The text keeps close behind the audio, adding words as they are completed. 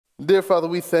Dear Father,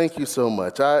 we thank you so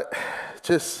much. I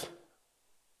just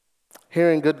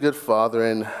hearing good Father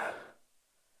and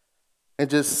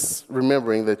just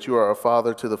remembering that you are a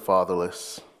father to the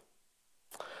fatherless.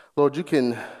 Lord, you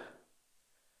can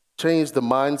change the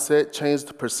mindset, change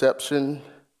the perception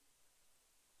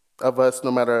of us no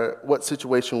matter what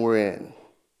situation we're in.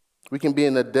 We can be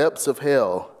in the depths of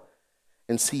hell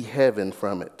and see heaven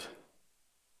from it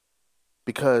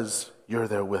because you're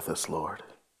there with us, Lord.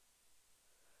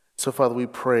 So, Father, we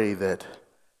pray that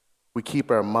we keep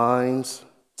our minds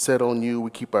set on you, we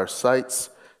keep our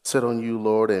sights set on you,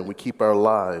 Lord, and we keep our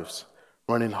lives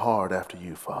running hard after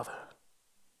you, Father.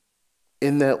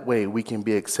 In that way, we can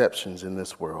be exceptions in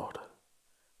this world.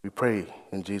 We pray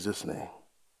in Jesus' name.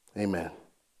 Amen.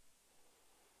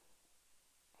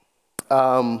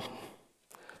 As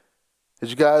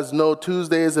you guys know,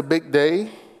 Tuesday is a big day.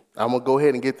 I'm going to go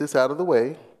ahead and get this out of the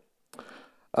way.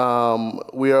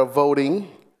 We are voting.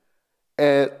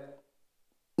 And,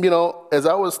 as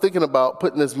I was thinking about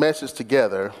putting this message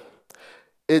together,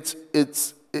 it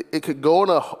could go in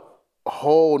a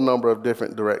whole number of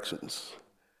different directions.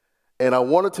 And I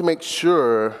wanted to make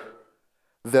sure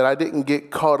that I didn't get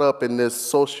caught up in this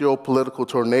socio-political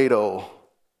tornado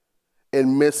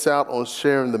and miss out on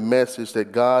sharing the message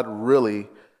that God really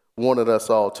wanted us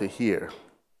all to hear.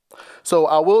 So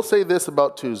I will say this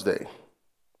about Tuesday.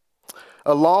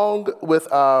 Along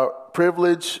with our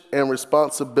privilege and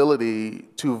responsibility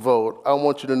to vote, I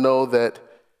want you to know that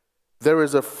there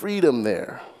is a freedom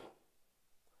there.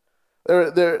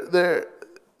 There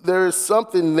is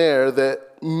something there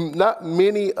that not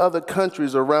many other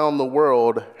countries around the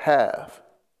world have.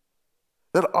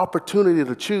 That opportunity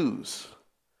to choose.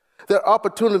 That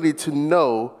opportunity to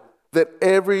know that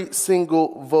every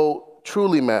single vote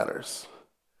truly matters.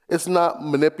 It's not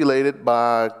manipulated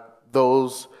by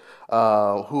those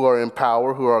who are in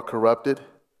power, who are corrupted.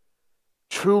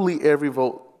 Truly, every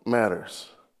vote matters.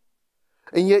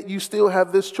 And yet you still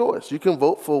have this choice. You can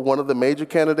vote for one of the major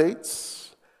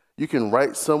candidates. You can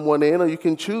write someone in, or you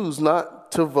can choose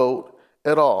not to vote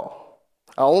at all.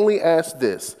 I only ask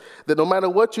this, that no matter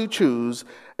what you choose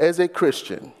as a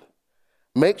Christian,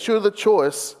 make sure the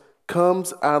choice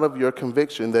comes out of your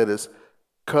conviction that is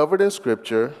covered in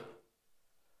Scripture,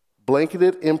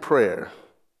 blanketed in prayer,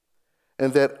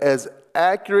 and that as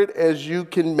accurate as you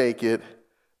can make it,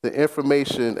 the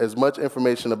information, as much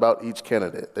information about each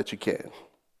candidate that you can.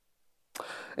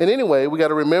 And anyway, we got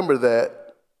to remember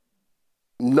that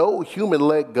no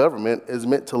human-led government is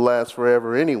meant to last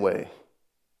forever anyway.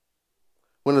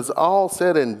 When it's all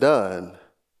said and done,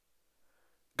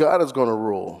 God is going to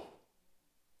rule.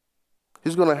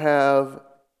 He's going to have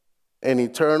an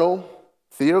eternal,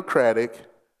 theocratic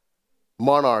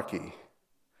monarchy.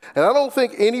 And I don't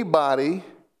think anybody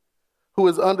who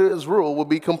is under his rule will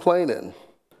be complaining.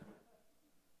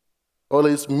 Or at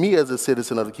least me as a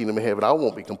citizen of the kingdom of heaven, I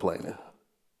won't be complaining.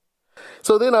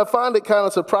 So then I find it kind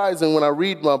of surprising when I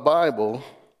read my Bible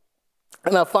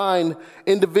and I find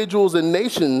individuals and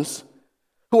nations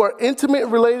who are intimate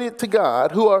related to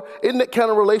God, who are in that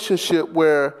kind of relationship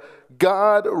where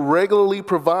God regularly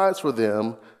provides for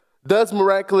them, does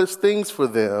miraculous things for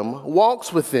them,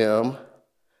 walks with them,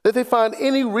 that they find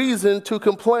any reason to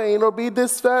complain or be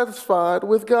dissatisfied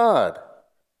with God.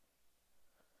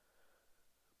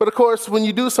 But of course, when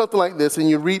you do something like this and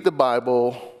you read the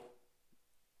Bible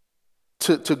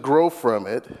to grow from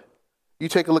it, you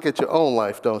take a look at your own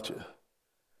life, don't you?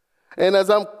 And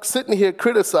as I'm sitting here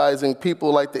criticizing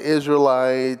people like the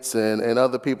Israelites and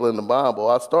other people in the Bible,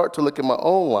 I start to look at my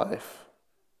own life.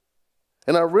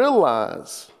 And I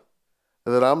realize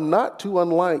that I'm not too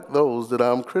unlike those that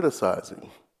I'm criticizing.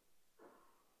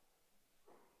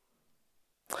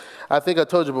 I think I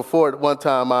told you before, at one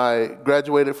time I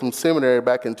graduated from seminary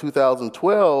back in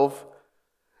 2012,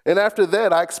 and after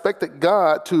that I expected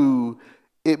God to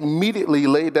immediately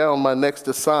lay down my next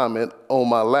assignment on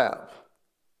my lap.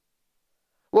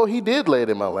 Well, he did lay it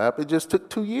in my lap. It just took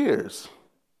 2 years.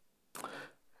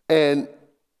 And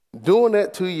during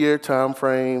that 2-year time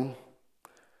frame,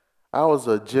 I was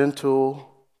a gentle,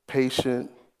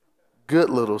 patient, good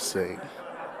little saint.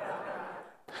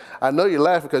 I know you're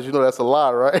laughing because you know that's a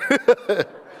lie, right?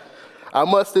 I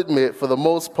must admit, for the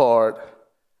most part,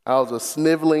 I was a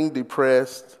sniveling,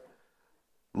 depressed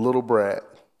little brat.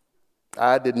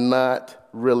 I did not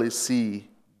really see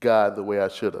God the way I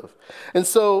should have. And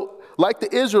so, like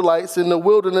the Israelites in the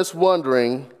wilderness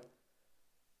wandering,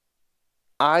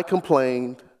 I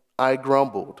complained, I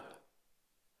grumbled.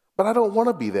 But I don't want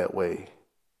to be that way.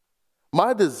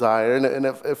 My desire, and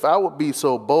if I would be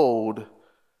so bold,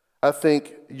 I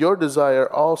think your desire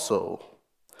also.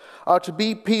 are to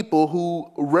be people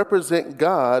who represent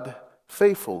God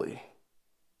faithfully.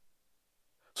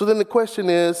 So then the question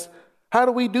is, how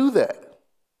do we do that?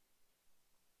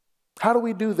 How do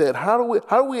we do that? How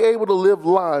are we able to live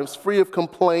lives free of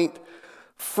complaint,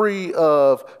 free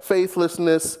of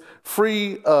faithlessness,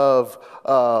 free of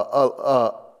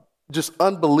just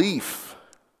unbelief?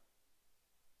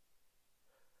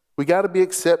 We got to be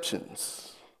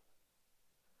exceptions.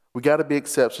 We got to be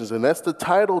exceptions. And that's the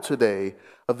title today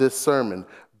of this sermon,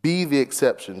 Be the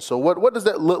Exception. So what does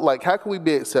that look like? How can we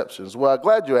be exceptions? Well, I'm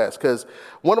glad you asked, because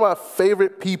one of my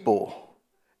favorite people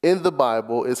in the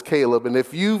Bible is Caleb. And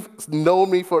if you've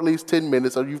known me for at least 10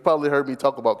 minutes, or you've probably heard me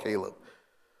talk about Caleb.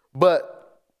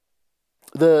 But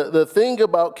the thing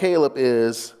about Caleb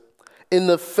is, in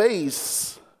the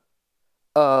face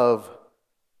of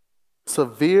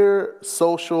severe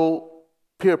social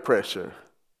peer pressure,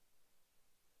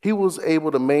 he was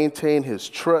able to maintain his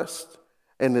trust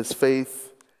and his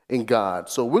faith in God.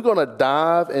 So we're going to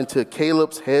dive into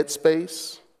Caleb's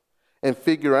headspace and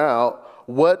figure out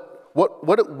what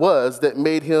it was that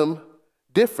made him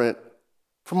different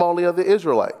from all the other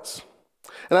Israelites.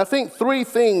 And I think three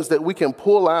things that we can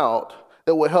pull out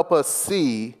that will help us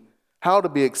see how to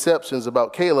be exceptions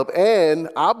about Caleb, and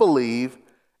I believe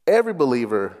every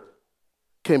believer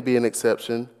can be an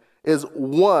exception, is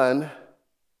one,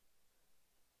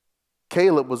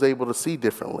 Caleb was able to see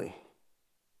differently.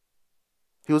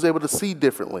 He was able to see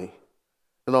differently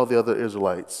than all the other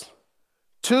Israelites.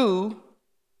 Two,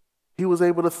 he was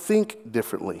able to think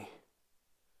differently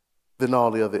than all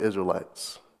the other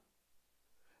Israelites.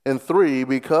 And three,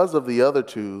 because of the other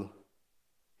two,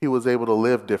 he was able to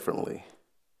live differently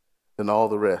than all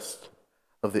the rest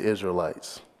of the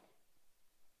Israelites.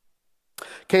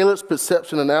 Caleb's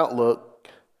perception and outlook,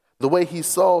 the way he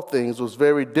saw things, was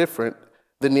very different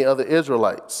than the other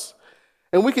Israelites.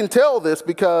 And we can tell this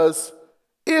because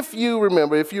if you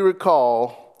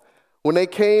recall, when they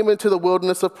came into the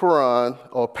wilderness of Paran,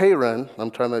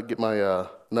 I'm trying to get my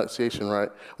enunciation right.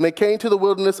 When they came to the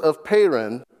wilderness of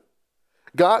Paran,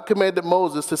 God commanded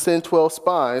Moses to send 12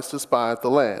 spies to spy out the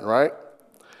land, right?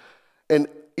 And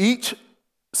each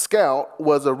scout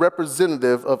was a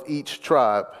representative of each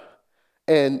tribe.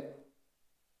 And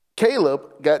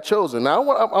Caleb got chosen. Now,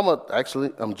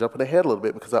 I'm jumping ahead a little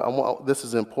bit because this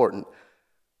is important.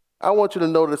 I want you to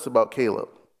know this about Caleb.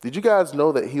 Did you guys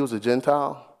know that he was a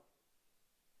Gentile?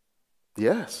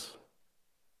 Yes.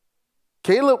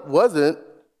 Caleb wasn't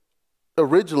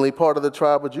originally part of the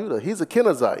tribe of Judah. He's a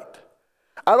Kenizzite.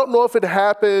 I don't know if it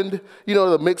happened,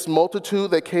 the mixed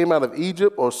multitude that came out of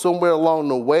Egypt, or somewhere along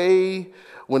the way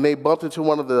when they bumped into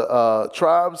one of the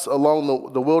tribes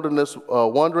along the wilderness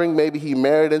wandering. Maybe he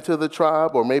married into the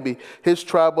tribe, or maybe his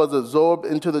tribe was absorbed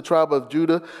into the tribe of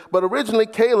Judah. But originally,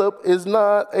 Caleb is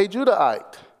not a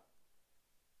Judahite.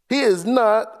 He is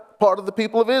not part of the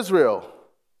people of Israel.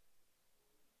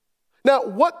 Now,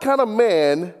 what kind of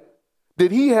man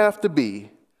did he have to be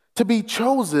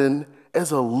chosen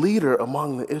as a leader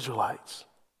among the Israelites?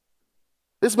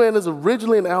 This man is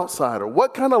originally an outsider.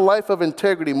 What kind of life of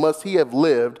integrity must he have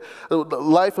lived, a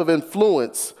life of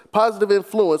influence, positive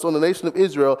influence on the nation of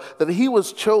Israel, that he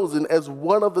was chosen as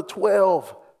one of the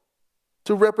 12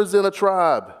 to represent a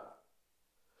tribe?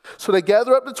 So they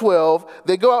gather up the 12,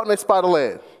 they go out and they spy the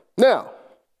land. Now,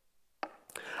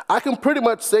 I can pretty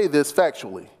much say this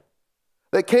factually,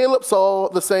 that Caleb saw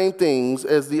the same things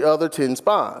as the other 10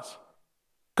 spies.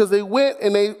 Because they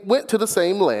went to the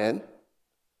same land.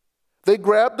 They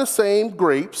grabbed the same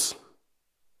grapes.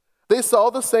 They saw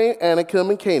the same Anakim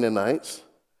and Canaanites.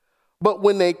 But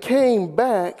when they came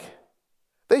back,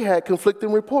 they had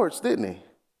conflicting reports, didn't they?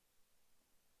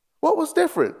 What was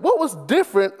different? What was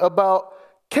different about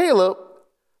Caleb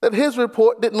that his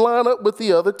report didn't line up with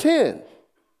the other 10?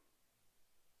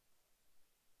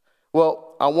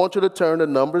 Well, I want you to turn to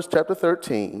Numbers chapter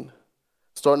 13,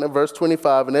 starting at verse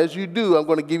 25. And as you do, I'm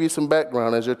going to give you some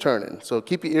background as you're turning. So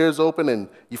keep your ears open and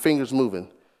your fingers moving.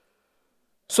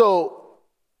 So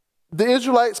the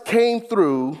Israelites came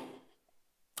through.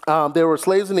 They were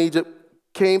slaves in Egypt,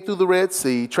 came through the Red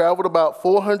Sea, traveled about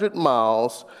 400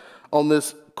 miles on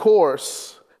this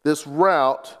course, this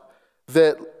route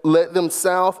that led them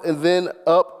south and then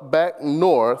up back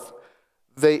north.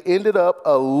 They ended up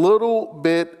a little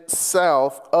bit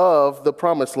south of the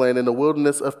promised land in the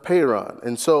wilderness of Paran.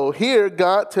 And so here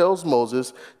God tells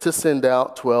Moses to send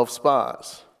out 12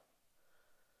 spies.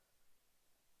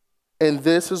 And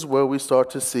this is where we start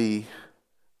to see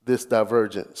this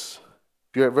divergence.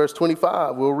 If you're at verse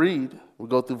 25, we'll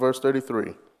go through verse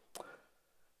 33.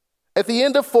 At the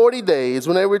end of 40 days,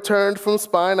 when they returned from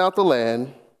spying out the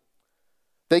land,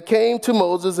 they came to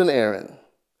Moses and Aaron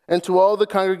and to all the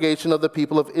congregation of the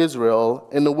people of Israel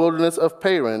in the wilderness of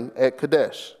Paran at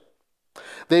Kadesh.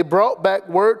 They brought back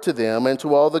word to them and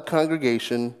to all the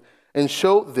congregation and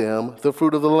showed them the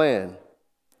fruit of the land.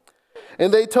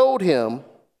 And they told him,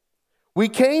 "We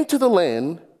came to the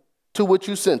land to which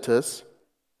you sent us.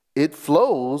 It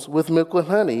flows with milk and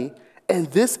honey, and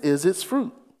this is its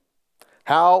fruit.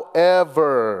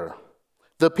 However,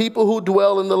 the people who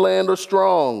dwell in the land are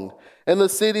strong, and the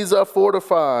cities are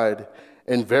fortified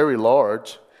and very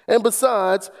large. And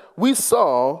besides, we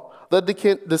saw the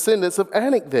descendants of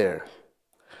Anak there.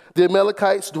 The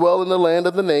Amalekites dwell in the land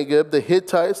of the Negeb. The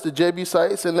Hittites, the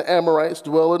Jebusites, and the Amorites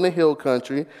dwell in the hill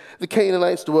country. The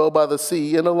Canaanites dwell by the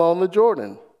sea and along the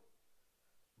Jordan."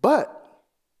 But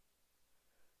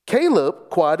Caleb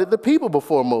quieted the people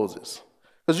before Moses.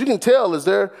 Because you can tell as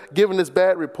they're giving this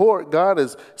bad report, God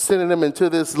is sending them into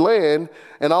this land,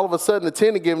 and all of a sudden the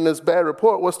 10 are giving this bad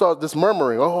report. What starts this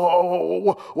murmuring?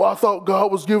 Well, I thought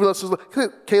God was giving us this.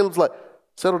 Caleb's like,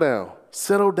 settle down,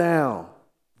 settle down.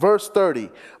 Verse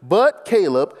 30, but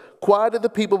Caleb quieted the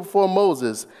people before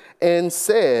Moses and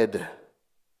said,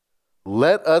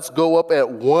 "Let us go up at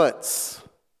once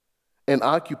and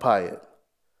occupy it,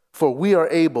 for we are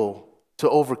able to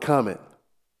overcome it."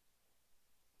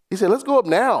 He said, let's go up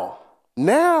now.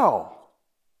 Now.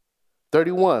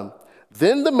 31.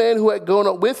 Then the man who had gone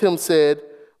up with him said,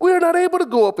 "We are not able to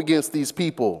go up against these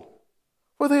people,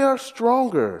 for they are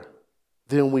stronger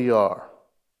than we are."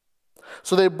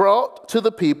 So they brought to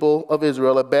the people of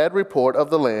Israel a bad report of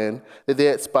the land that they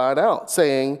had spied out,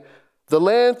 saying, "The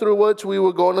land through which we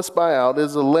were going to spy out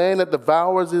is a land that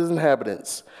devours its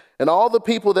inhabitants, and all the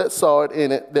people that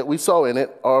we saw in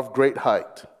it are of great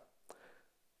height.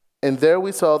 And there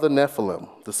we saw the Nephilim,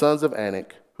 the sons of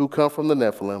Anak, who come from the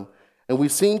Nephilim, and we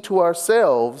seemed to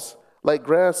ourselves like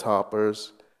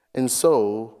grasshoppers, and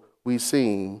so we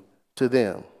seemed to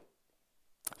them."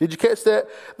 Did you catch that?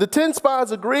 The 10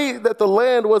 spies agreed that the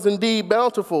land was indeed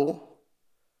bountiful.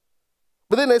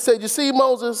 But then they said, "You see,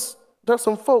 Moses, there's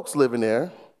some folks living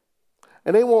there,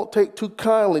 and they won't take too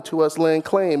kindly to us laying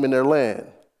claim in their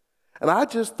land. And I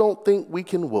just don't think we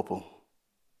can whoop them."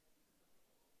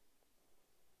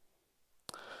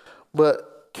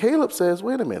 But Caleb says,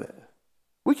 wait a minute,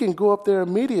 we can go up there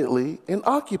immediately and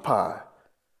occupy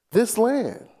this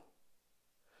land.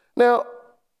 Now,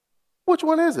 which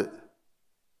one is it?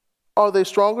 Are they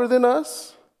stronger than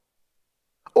us?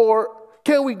 Or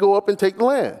can we go up and take the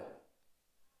land?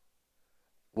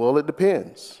 Well, it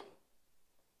depends.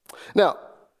 Now,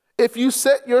 if you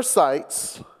set your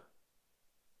sights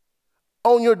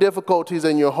on your difficulties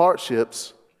and your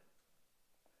hardships,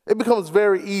 it becomes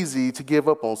very easy to give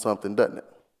up on something, doesn't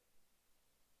it?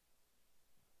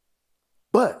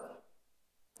 But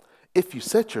if you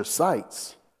set your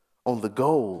sights on the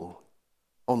goal,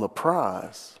 on the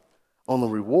prize, on the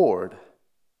reward,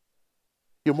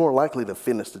 you're more likely to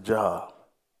finish the job.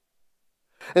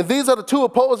 And these are the two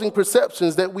opposing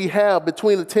perceptions that we have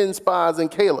between the 10 spies and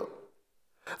Caleb.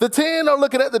 The 10 are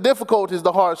looking at the difficulties,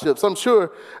 the hardships. I'm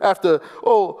sure after,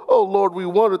 oh Lord, we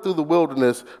wandered through the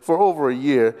wilderness for over a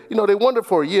year. They wandered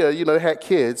for a year. They had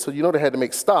kids, so they had to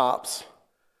make stops.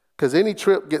 Because any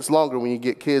trip gets longer when you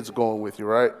get kids going with you,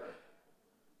 right?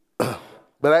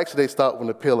 But actually, they stopped when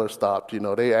the pillar stopped.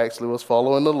 They actually was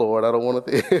following the Lord. I don't want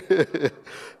to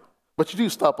But you do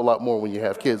stop a lot more when you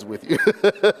have kids with you.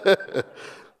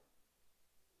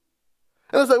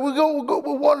 And it's like,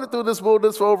 we'll wander through this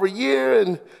wilderness for over a year,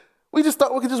 and we just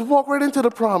thought we could just walk right into the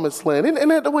promised land. Isn't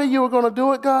that the way you were going to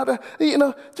do it, God?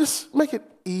 Just make it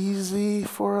easy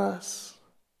for us.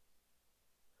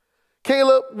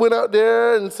 Caleb went out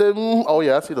there and said, oh,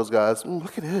 yeah, I see those guys.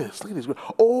 Look at this. Look at these.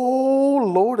 Oh,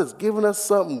 Lord has given us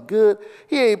something good.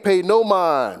 He ain't paid no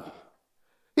mind.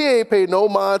 He ain't paid no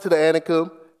mind to the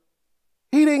Anakim.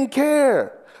 He didn't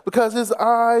care because his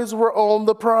eyes were on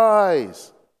the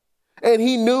prize. And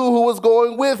he knew who was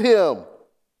going with him.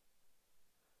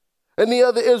 And the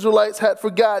other Israelites had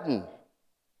forgotten.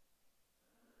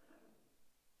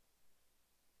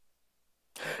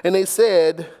 And they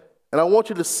said, and I want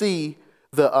you to see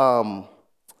the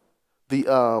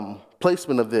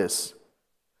placement of this.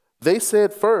 They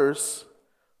said first,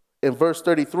 in verse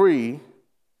 33,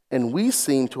 "And we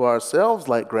seemed to ourselves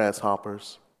like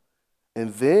grasshoppers,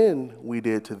 and then we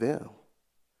did to them."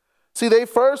 See, they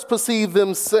first perceived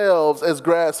themselves as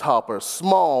grasshoppers,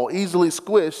 small, easily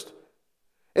squished,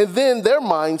 and then their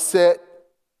mindset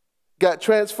got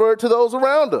transferred to those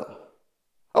around them.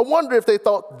 I wonder if they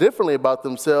thought differently about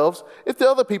themselves, if the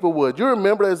other people would. You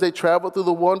remember as they traveled through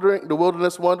the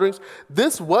wilderness wanderings,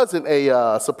 this wasn't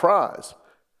a surprise.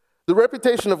 The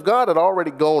reputation of God had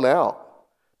already gone out.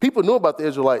 People knew about the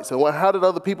Israelites. And how did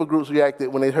other people groups react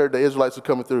when they heard the Israelites were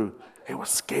coming through? They were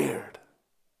scared.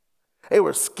 They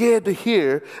were scared to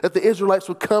hear that the Israelites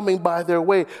were coming by their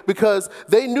way because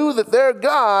they knew that their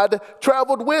God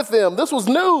traveled with them. This was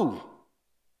new.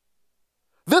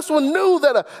 This one knew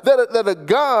that a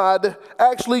God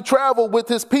actually traveled with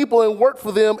his people and worked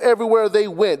for them everywhere they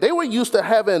went. They were used to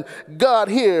having God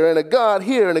here and a God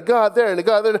here and a God there and a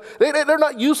God there. They're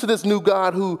not used to this new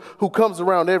God who comes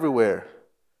around everywhere,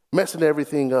 messing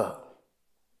everything up.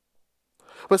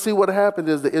 But see, what happened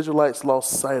is the Israelites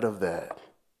lost sight of that.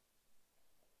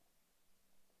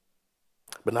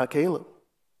 But not Caleb.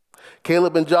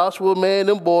 Caleb and Joshua, man,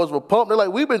 them boys were pumped. They're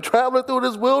like, we've been traveling through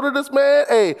this wilderness, man.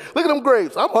 Hey, look at them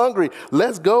grapes. I'm hungry.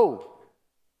 Let's go.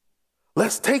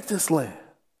 Let's take this land.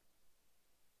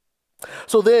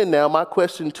 So then now my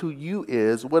question to you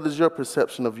is, what is your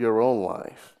perception of your own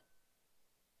life?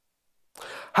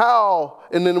 How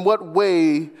and in what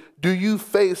way do you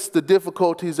face the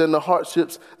difficulties and the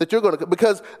hardships that you're going to,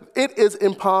 because it is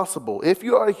impossible. If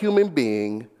you are a human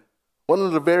being, one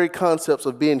of the very concepts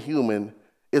of being human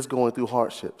is going through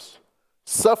hardships.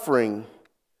 Suffering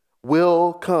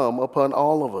will come upon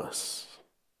all of us.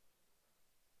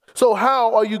 So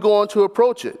how are you going to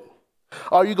approach it?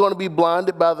 Are you going to be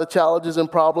blinded by the challenges and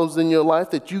problems in your life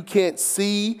that you can't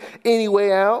see any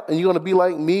way out? And you're going to be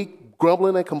like me,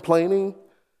 grumbling and complaining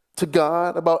to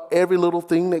God about every little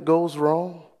thing that goes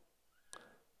wrong?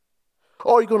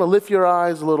 Or are you going to lift your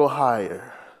eyes a little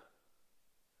higher?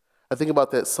 I think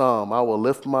about that psalm, I will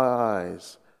lift my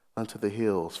eyes unto the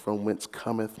hills from whence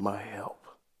cometh my help.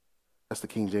 That's the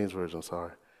King James Version,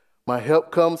 sorry. My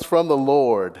help comes from the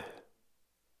Lord.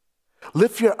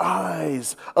 Lift your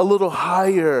eyes a little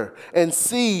higher and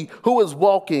see who is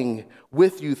walking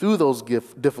with you through those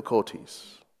difficulties.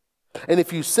 And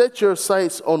if you set your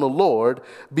sights on the Lord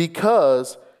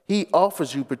because he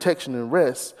offers you protection and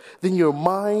rest, then your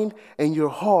mind and your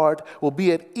heart will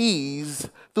be at ease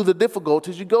through the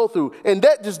difficulties you go through. And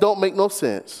that just don't make no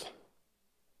sense.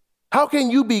 How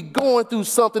can you be going through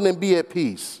something and be at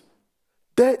peace?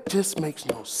 That just makes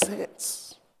no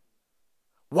sense.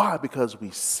 Why? Because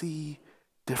we see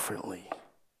differently.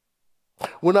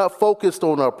 We're not focused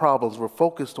on our problems. We're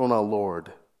focused on our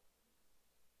Lord.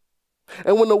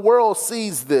 And when the world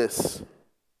sees this,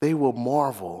 they will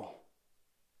marvel.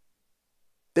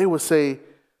 They will say,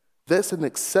 that's an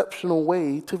exceptional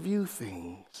way to view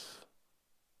things.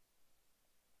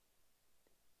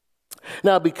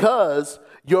 Now, because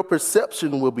your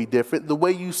perception will be different, the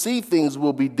way you see things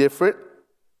will be different,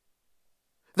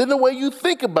 then the way you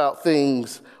think about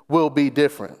things will be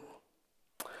different.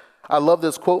 I love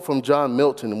this quote from John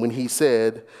Milton when he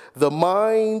said, the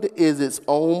mind is its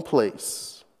own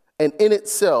place, and in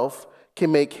itself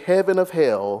can make heaven of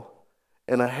hell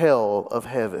and a hell of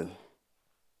heaven.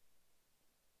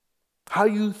 How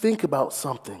you think about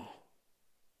something.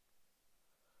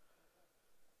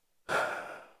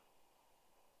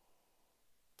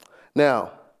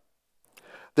 Now,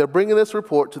 they're bringing this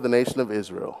report to the nation of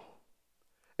Israel.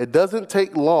 It doesn't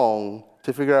take long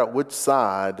to figure out which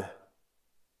side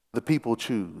the people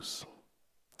choose.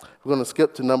 We're going to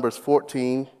skip to Numbers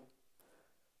 14.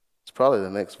 It's probably the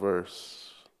next verse.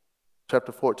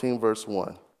 Chapter 14, verse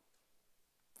 1.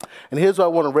 And here's where I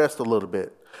want to rest a little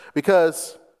bit.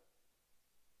 Because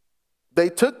they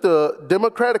took the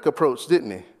democratic approach, didn't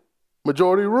they?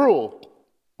 Majority rule.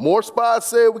 More spies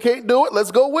said we can't do it. Let's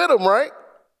go with them, right?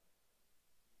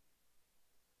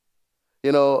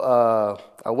 You know,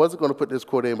 I wasn't going to put this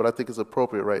quote in, but I think it's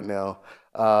appropriate right now.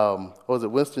 Was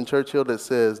it Winston Churchill that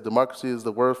says, democracy is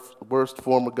the worst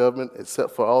form of government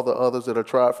except for all the others that are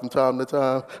tried from time to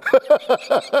time?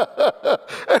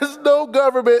 There's no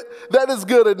government that is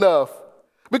good enough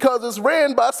because it's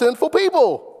ran by sinful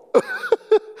people.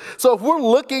 So if we're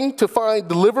looking to find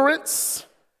deliverance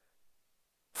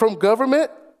from government,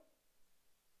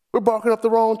 we're barking up the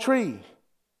wrong tree.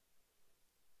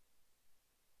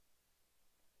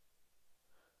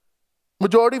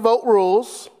 Majority vote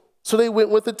rules, so they went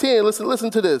with the 10. Listen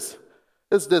to this.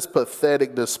 It's this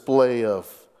pathetic display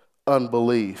of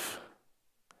unbelief.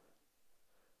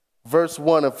 Verse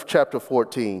 1 of chapter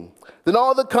 14. Then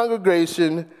all the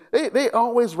congregation, they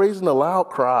always raising a loud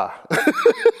cry.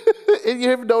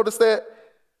 You ever notice that?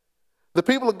 The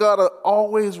people of God are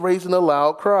always raising a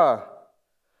loud cry.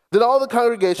 Then all the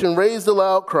congregation raised a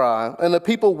loud cry, and the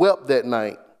people wept that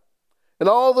night. And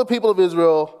all the people of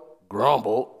Israel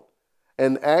grumbled.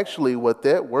 And actually, what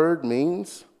that word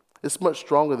means, it's much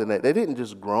stronger than that. They didn't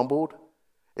just grumbled.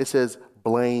 It says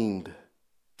blamed.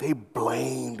 They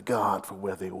blamed God for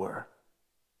where they were.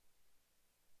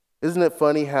 Isn't it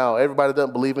funny how everybody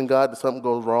doesn't believe in God, that something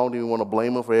goes wrong, then you want to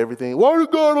blame him for everything? Why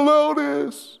did God allow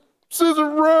this? This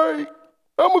isn't right.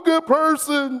 I'm a good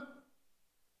person.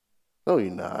 No, you're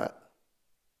not.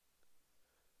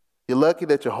 You're lucky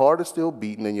that your heart is still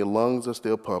beating and your lungs are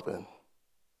still pumping.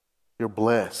 You're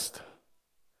blessed.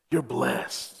 You're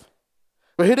blessed.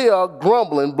 But here they are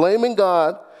grumbling, blaming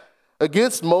God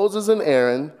against Moses and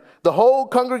Aaron. The whole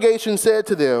congregation said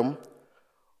to them,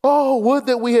 "Oh, would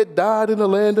that we had died in the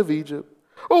land of Egypt.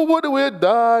 Oh, would that we had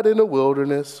died in the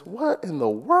wilderness." What in the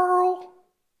world?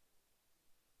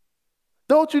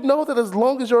 Don't you know that as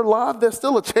long as you're alive, there's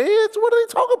still a chance? What are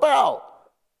they talking about?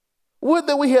 Would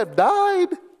that we had died?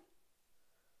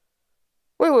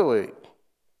 Wait.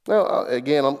 Now,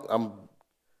 again, I'm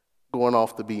going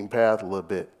off the beaten path a little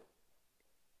bit.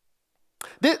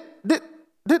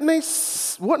 Didn't they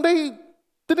see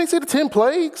the 10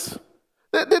 plagues?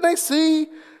 Didn't they see?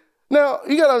 Now,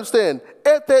 you got to understand,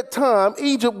 at that time,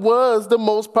 Egypt was the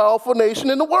most powerful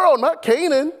nation in the world, not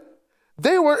Canaan.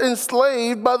 They were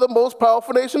enslaved by the most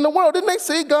powerful nation in the world. Didn't they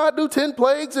see God do 10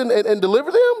 plagues and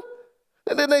deliver them?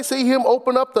 And didn't they see him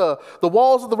open up the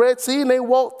walls of the Red Sea and they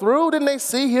walked through? Didn't they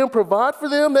see him provide for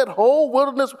them that whole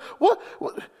wilderness? What?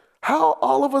 How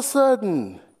all of a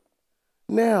sudden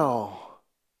now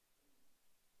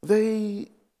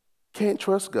they can't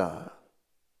trust God?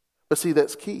 But see,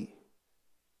 that's key.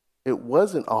 It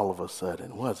wasn't all of a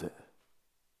sudden, was it?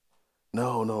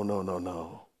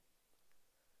 No.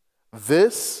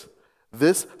 This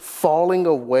falling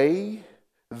away,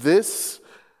 this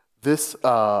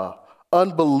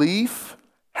unbelief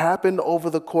happened over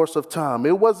the course of time.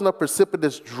 It wasn't a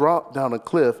precipitous drop down a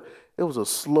cliff. It was a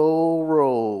slow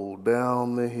roll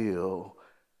down the hill.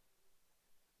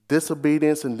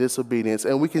 Disobedience and disobedience.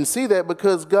 And we can see that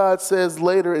because God says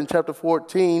later in chapter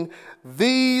 14,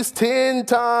 these 10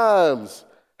 times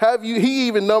he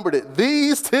even numbered it,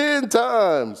 these 10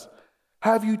 times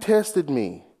have you tested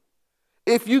me.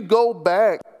 If you go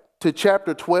back to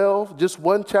chapter 12, just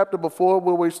one chapter before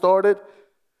where we started,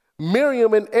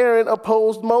 Miriam and Aaron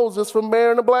opposed Moses for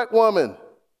marrying a black woman.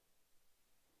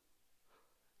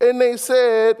 And they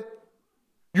said,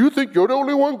 "You think you're the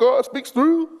only one God speaks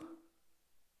through?"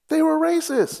 They were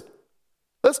racist.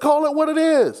 Let's call it what it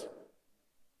is.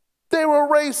 They were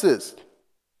racist.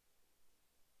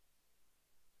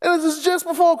 And this is just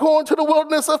before going to the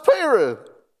wilderness of Paran.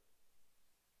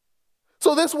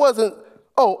 So this wasn't,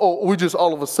 we just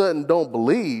all of a sudden don't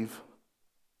believe.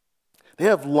 They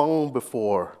have long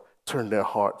before turned their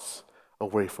hearts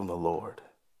away from the Lord.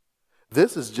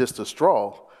 This is just a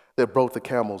straw that broke the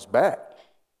camel's back.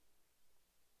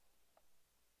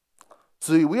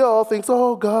 See, we all think,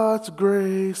 God's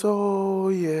grace,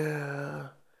 yeah,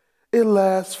 it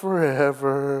lasts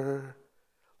forever.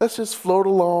 Let's just float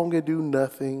along and do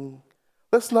nothing.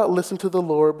 Let's not listen to the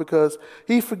Lord because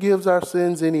he forgives our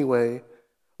sins anyway.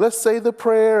 Let's say the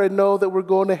prayer and know that we're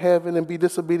going to heaven and be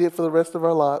disobedient for the rest of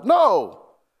our lives. No.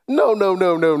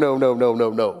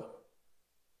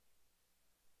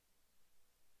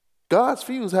 God's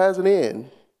fuse has an end.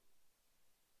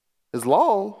 It's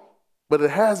long, but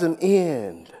it has an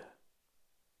end.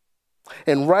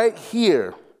 And right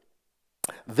here,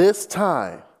 this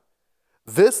time,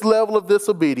 this level of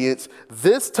disobedience,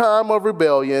 this time of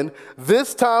rebellion,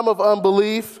 this time of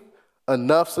unbelief,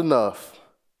 enough's enough.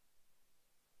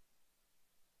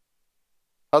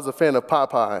 I was a fan of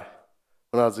Popeye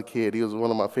when I was a kid. He was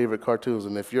one of my favorite cartoons,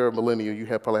 and if you're a millennial, you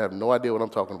probably have no idea what I'm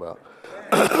talking about.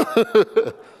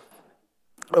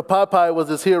 Popeye was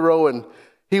his hero, and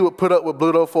he would put up with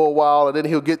Bluto for a while, and then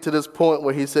he'll get to this point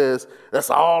where he says, "That's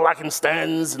all I can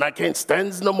stands, and I can't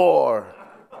stands no more."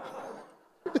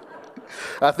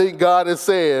 I think God is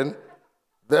saying,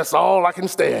 that's all I can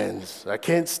stands. I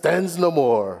can't stands no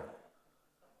more.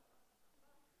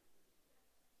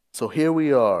 So here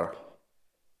we are.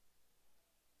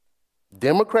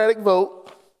 Democratic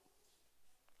vote,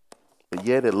 but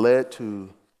yet it led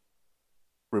to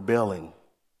rebelling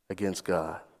against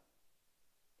God.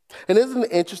 And isn't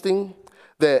it interesting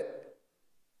that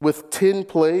with 10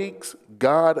 plagues,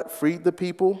 God freed the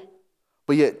people,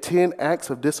 but yet 10 acts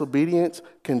of disobedience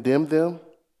condemned them?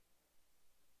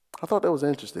 I thought that was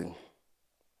interesting.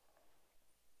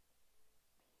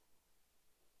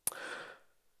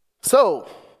 So,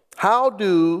 how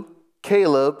do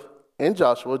Caleb and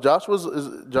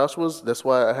Joshua's, that's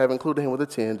why I have included him with the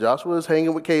 10. Joshua is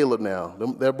hanging with Caleb now.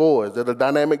 They're boys. They're the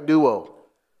dynamic duo.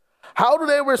 How do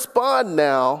they respond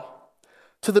now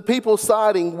to the people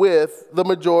siding with the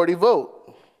majority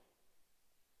vote?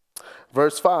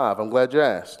 Verse 5, I'm glad you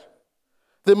asked.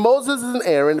 Then Moses and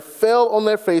Aaron fell on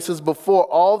their faces before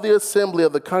all the assembly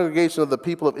of the congregation of the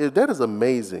people of Israel. That is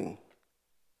amazing.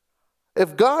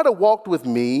 If God had walked with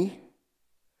me,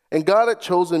 and God had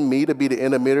chosen me to be the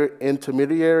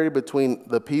intermediary between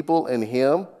the people and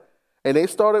him, and they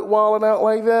started wilding out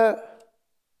like that,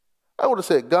 I would have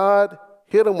said, God,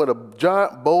 hit him with a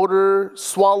giant boulder,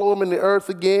 swallow him in the earth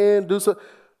again, do something.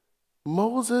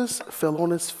 Moses fell on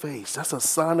his face. That's a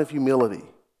sign of humility.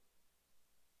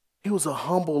 He was a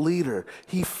humble leader.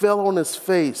 He fell on his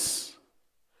face.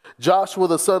 Joshua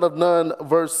the son of Nun,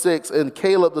 verse 6, and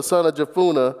Caleb the son of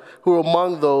Jephunneh, who were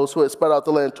among those who had spied out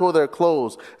the land, tore their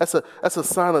clothes. That's a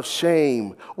sign of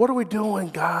shame. What are we doing,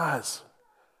 guys?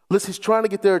 Listen, he's trying to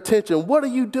get their attention. What are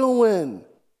you doing?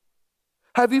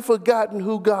 Have you forgotten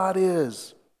who God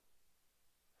is?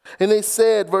 And they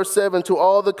said, verse 7, to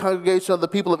all the congregation of the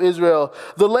people of Israel,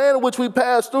 the land which we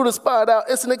passed through to spy it out,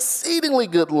 it's an exceedingly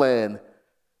good land.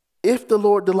 If the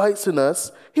Lord delights in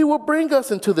us, he will bring us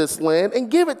into this land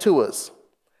and give it to us,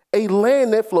 a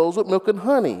land that flows with milk and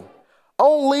honey.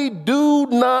 Only do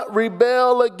not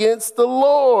rebel against the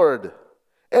Lord,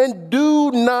 and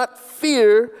do not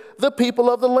fear the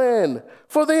people of the land,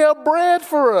 for they are bread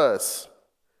for us.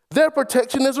 Their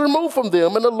protection is removed from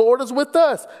them, and the Lord is with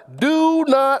us. Do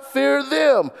not fear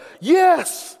them.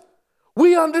 Yes,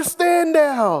 we understand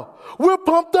now. We're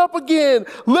pumped up again.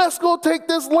 Let's go take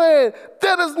this land.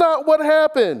 That is not what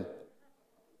happened.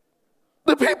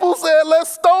 The people said,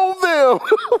 let's stone them.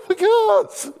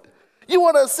 Because you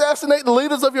want to assassinate the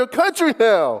leaders of your country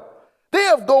now. They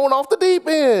have gone off the deep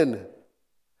end.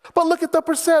 But look at the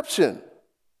perception.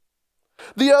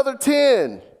 The other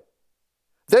 10,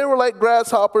 they were like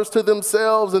grasshoppers to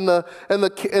themselves, and the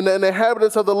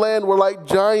inhabitants of the land were like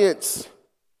giants.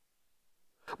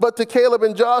 But to Caleb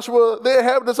and Joshua, the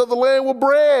inhabitants of the land were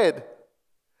bread.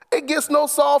 It gets no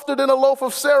softer than a loaf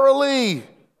of Sara Lee.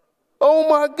 Oh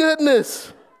my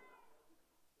goodness.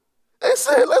 They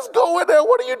said, let's go in there.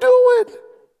 What are you doing?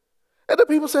 And the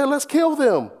people said, let's kill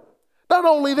them. Not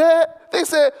only that, they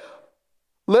said,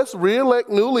 let's re-elect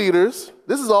new leaders.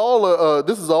 This is all a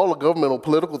governmental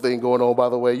political thing going on, by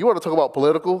the way. You want to talk about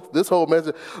political? This whole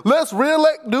message. Let's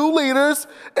re-elect new leaders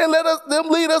and let them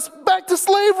lead us back to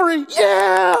slavery.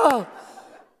 Yeah.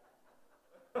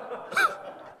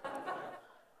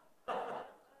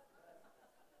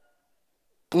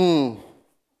 And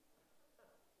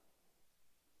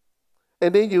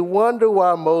then you wonder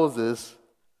why Moses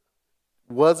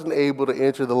wasn't able to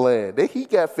enter the land. He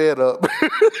got fed up.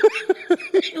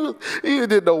 He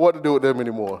didn't know what to do with them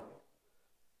anymore.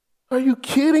 Are you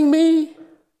kidding me?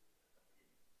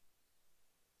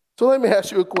 So let me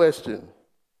ask you a question.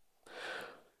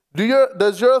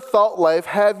 Does your thought life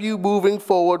have you moving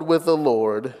forward with the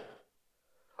Lord?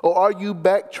 Or are you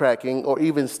backtracking or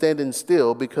even standing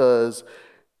still because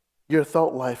your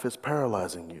thought life is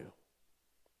paralyzing you?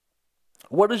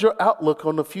 What is your outlook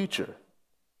on the future?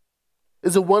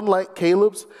 Is it one like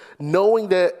Caleb's, knowing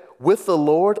that with the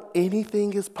Lord,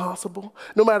 anything is possible,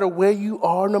 no matter where you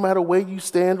are, no matter where you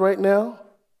stand right now?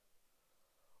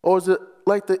 Or is it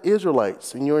like the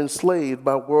Israelites and you're enslaved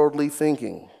by worldly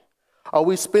thinking? Are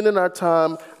we spending our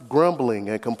time grumbling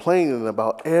and complaining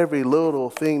about every little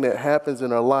thing that happens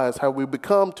in our lives? Have we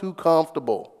become too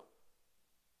comfortable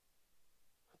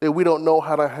that we don't know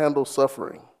how to handle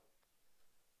suffering?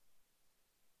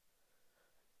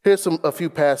 Here's a few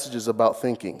passages about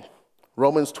thinking.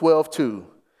 Romans 12:2.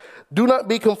 Do not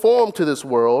be conformed to this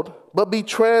world, but be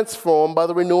transformed by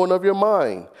the renewing of your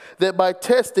mind, that by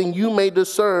testing you may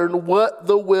discern what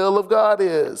the will of God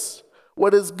is,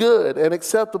 what is good and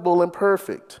acceptable and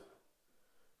perfect.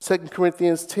 2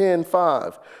 Corinthians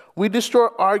 10:5. We destroy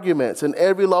arguments and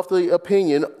every lofty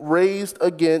opinion raised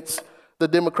against the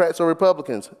Democrats or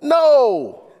Republicans.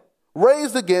 No!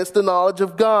 Raised against the knowledge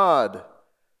of God.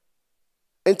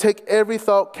 And take every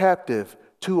thought captive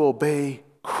to obey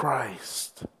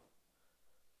Christ.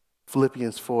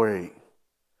 Philippians 4:8.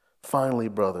 Finally,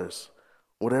 brothers,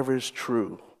 whatever is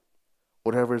true,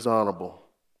 whatever is honorable,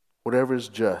 whatever is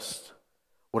just,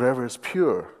 whatever is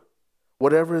pure,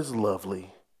 whatever is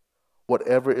lovely,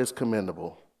 whatever is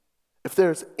commendable, if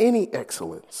there is any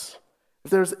excellence,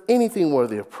 if there is anything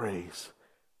worthy of praise,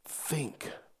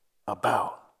 think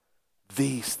about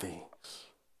these things.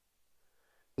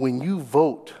 When you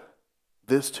vote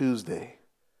this Tuesday,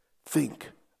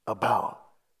 think about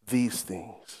these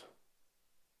things.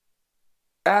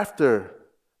 After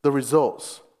the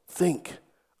results, think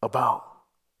about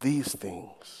these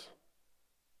things.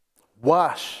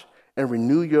 Wash and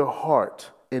renew your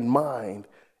heart and mind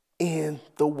in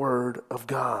the Word of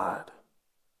God.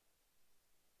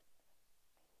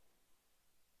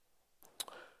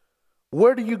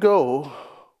 Where do you go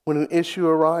when an issue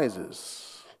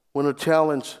arises, when a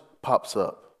challenge pops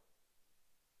up?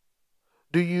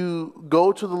 Do you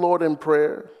go to the Lord in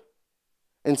prayer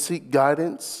and seek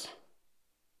guidance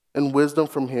and wisdom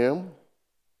from Him?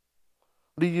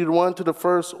 Do you run to the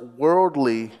first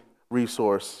worldly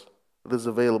resource that is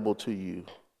available to you?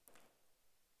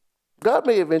 God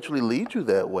may eventually lead you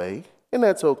that way, and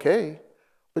that's okay,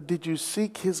 but did you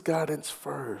seek His guidance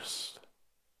first?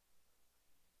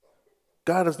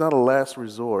 God is not a last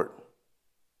resort.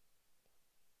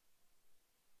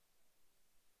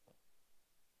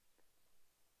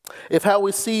 If how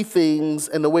we see things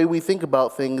and the way we think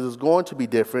about things is going to be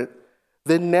different,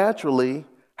 then naturally,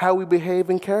 how we behave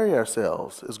and carry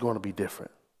ourselves is going to be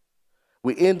different.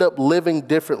 We end up living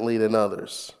differently than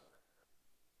others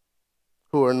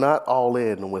who are not all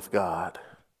in with God.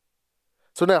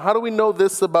 So now, how do we know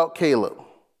this about Caleb?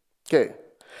 Okay,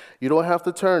 you don't have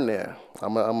to turn there.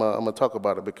 I'm gonna talk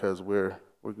about it because we're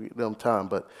getting on time.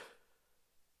 But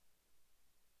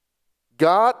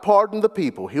God pardoned the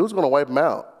people. He was going to wipe them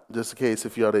out, just in case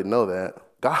if y'all didn't know that.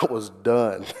 God was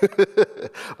done.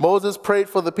 Moses prayed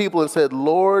for the people and said,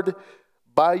 Lord,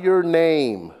 by your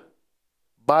name,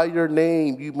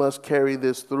 you must carry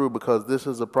this through because this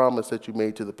is a promise that you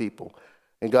made to the people.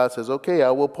 And God says, okay,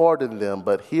 I will pardon them,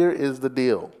 but here is the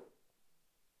deal.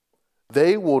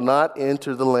 They will not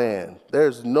enter the land.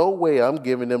 There's no way I'm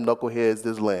giving them knuckleheads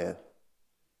this land.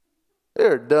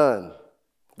 They're done.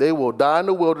 They will die in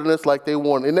the wilderness like they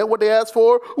wanted. Isn't that what they asked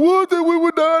for? What, that we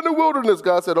would die in the wilderness?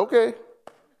 God said, okay.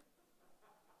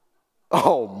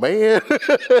 Oh, man.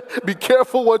 Be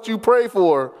careful what you pray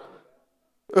for.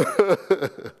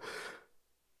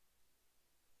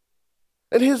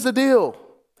 And here's the deal.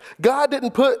 God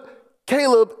didn't put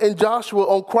Caleb and Joshua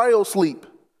on cryo sleep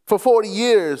for 40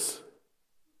 years.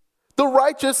 The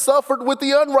righteous suffered with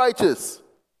the unrighteous.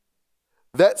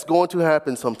 That's going to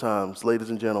happen sometimes, ladies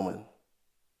and gentlemen.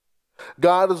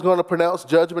 God is going to pronounce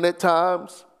judgment at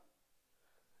times,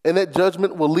 and that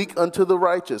judgment will leak unto the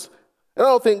righteous. And I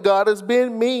don't think God is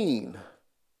being mean.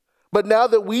 But now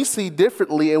that we see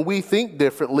differently and we think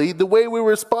differently, the way we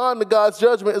respond to God's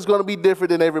judgment is going to be different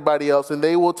than everybody else, and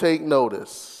they will take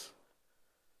notice.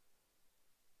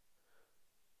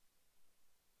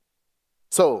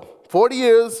 So, 40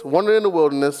 years, wandering in the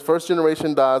wilderness, first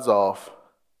generation dies off.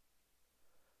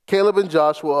 Caleb and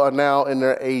Joshua are now in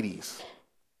their 80s,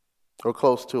 or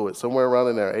close to it, somewhere around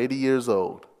in there, 80 years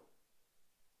old.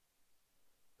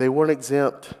 They weren't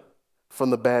exempt from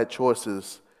the bad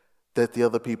choices that the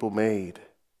other people made.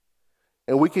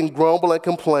 And we can grumble and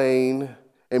complain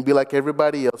and be like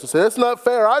everybody else and say, that's not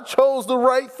fair. I chose the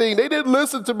right thing. They didn't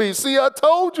listen to me. See, I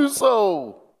told you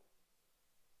so.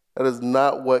 That is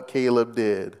not what Caleb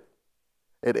did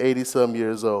at 80-some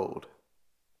years old.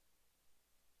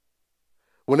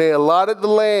 When they allotted the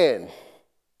land,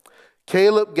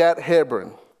 Caleb got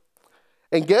Hebron.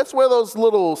 And guess where those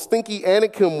little stinky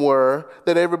Anakim were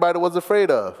that everybody was afraid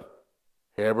of?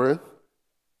 Hebron.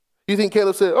 You think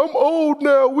Caleb said, I'm old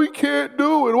now, we can't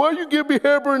do it. Why you give me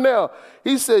Hebron now?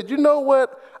 He said, you know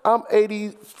what? I'm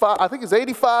 85, I think it's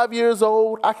 85 years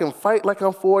old. I can fight like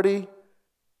I'm 40.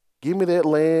 Give me that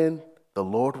land. The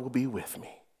Lord will be with me.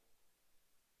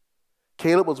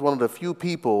 Caleb was one of the few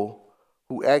people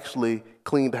who actually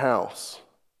cleaned house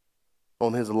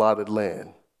on his allotted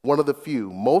land. One of the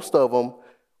few. Most of them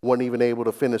weren't even able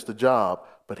to finish the job,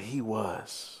 but he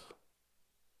was.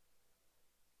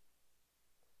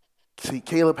 See,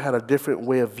 Caleb had a different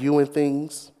way of viewing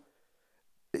things.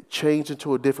 It changed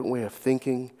into a different way of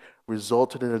thinking,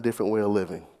 resulted in a different way of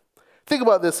living. Think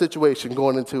about this situation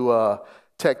going into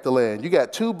Tech the Land. You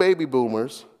got two baby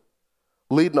boomers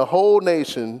leading a whole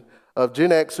nation of Gen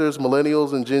Xers,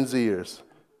 millennials, and Gen Zers.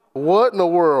 What in the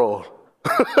world?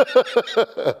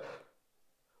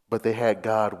 But they had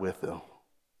God with them.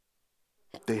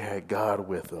 They had God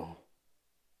with them.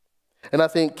 And I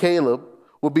think Caleb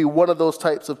would be one of those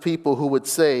types of people who would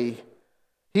say,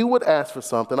 he would ask for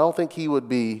something. I don't think he would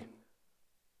be,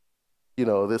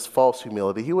 this false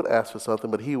humility. He would ask for something,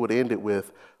 but he would end it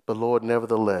with, but Lord,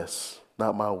 nevertheless,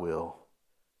 not my will,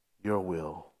 your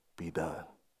will be done.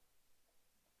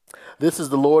 This is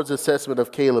the Lord's assessment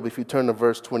of Caleb if you turn to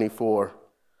verse 24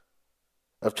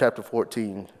 of chapter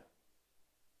 14.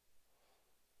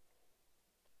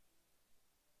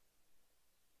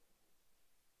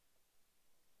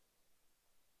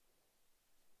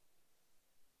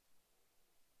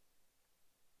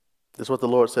 This is what the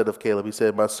Lord said of Caleb. He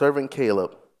said, my servant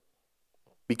Caleb,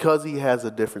 because he has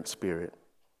a different spirit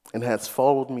and has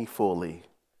followed me fully,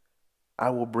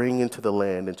 I will bring into the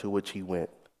land into which he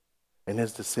went, and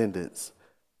his descendants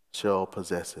shall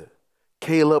possess it.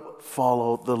 Caleb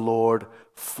followed the Lord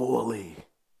fully.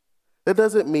 That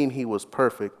doesn't mean he was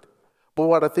perfect, but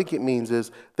what I think it means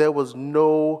is there was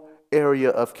no area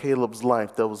of Caleb's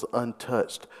life that was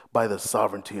untouched by the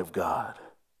sovereignty of God.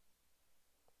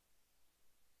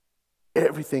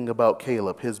 Everything about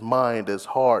Caleb, his mind, his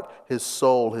heart, his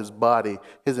soul, his body,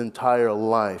 his entire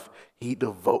life, he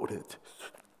devoted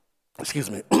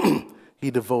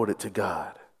to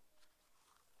God.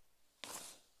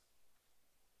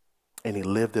 And he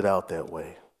lived it out that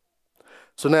way.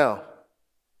 So now,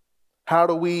 how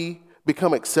do we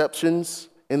become exceptions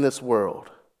in this world?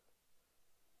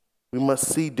 We must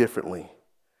see differently.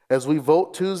 As we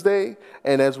vote Tuesday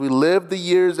and as we live the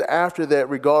years after that,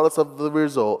 regardless of the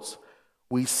results,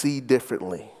 we see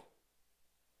differently.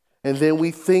 And then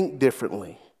we think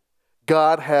differently.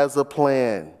 God has a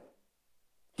plan.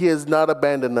 He has not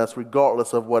abandoned us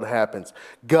regardless of what happens.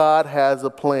 God has a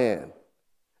plan.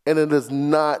 And it is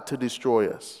not to destroy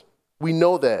us. We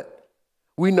know that.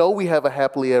 We know we have a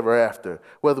happily ever after,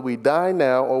 whether we die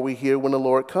now or we hear when the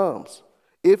Lord comes.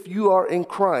 If you are in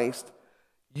Christ,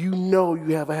 you know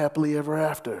you have a happily ever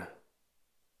after.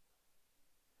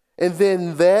 And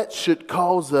then that should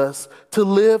cause us to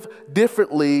live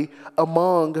differently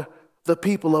among the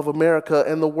people of America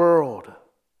and the world.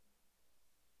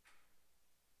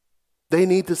 They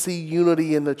need to see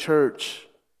unity in the church.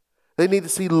 They need to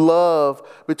see love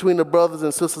between the brothers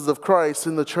and sisters of Christ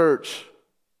in the church.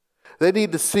 They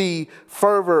need to see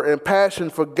fervor and passion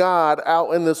for God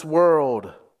out in this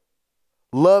world,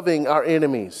 loving our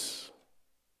enemies.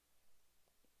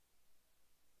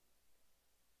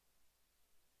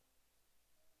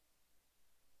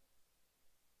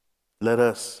 Let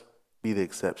us be the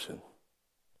exception.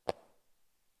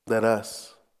 Let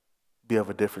us be of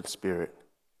a different spirit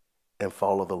and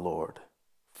follow the Lord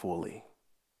fully.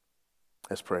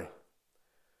 Let's pray.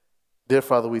 Dear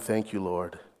Father, we thank you,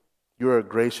 Lord. You are a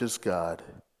gracious God.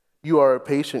 You are a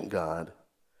patient God.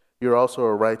 You're also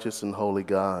a righteous and holy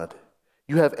God.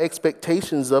 You have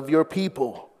expectations of your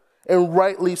people, and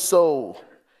rightly so.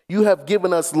 You have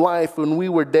given us life when we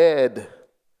were dead.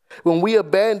 When we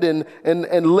abandoned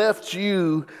and left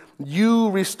you, you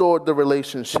restored the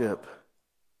relationship.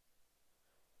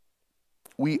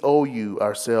 We owe you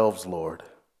ourselves, Lord,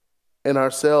 and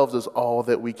ourselves is all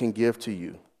that we can give to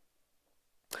you.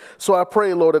 So I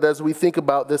pray, Lord, that as we think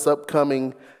about this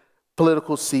upcoming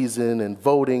political season and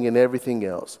voting and everything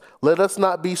else, let us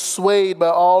not be swayed by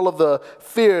all of the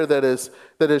fear that is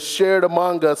shared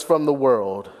among us from the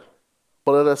world,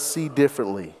 but let us see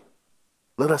differently.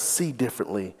 Let us see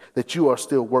differently that you are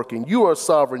still working. You are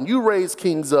sovereign. You raise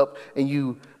kings up and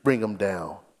you bring them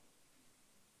down.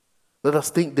 Let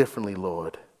us think differently,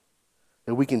 Lord,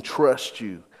 that we can trust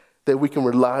you, that we can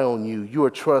rely on you. You are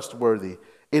trustworthy.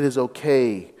 It is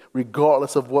okay,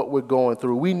 regardless of what we're going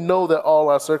through. We know that all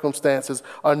our circumstances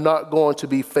are not going to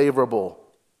be favorable,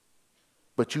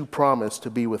 but you promise to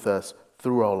be with us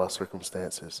through all our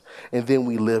circumstances. And then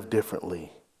we live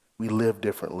differently. We live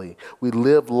differently. We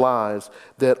live lives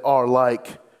that are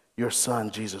like your Son,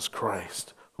 Jesus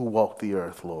Christ, who walked the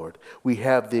earth, Lord. We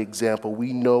have the example.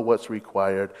 We know what's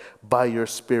required. By your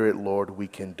Spirit, Lord, we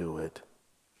can do it.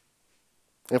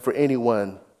 And for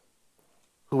anyone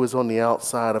who is on the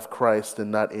outside of Christ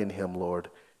and not in him, Lord,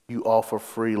 you offer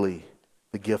freely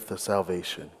the gift of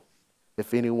salvation.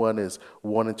 If anyone is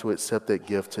wanting to accept that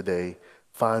gift today,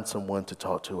 find someone to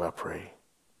talk to, I pray.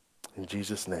 In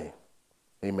Jesus' name.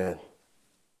 Amen.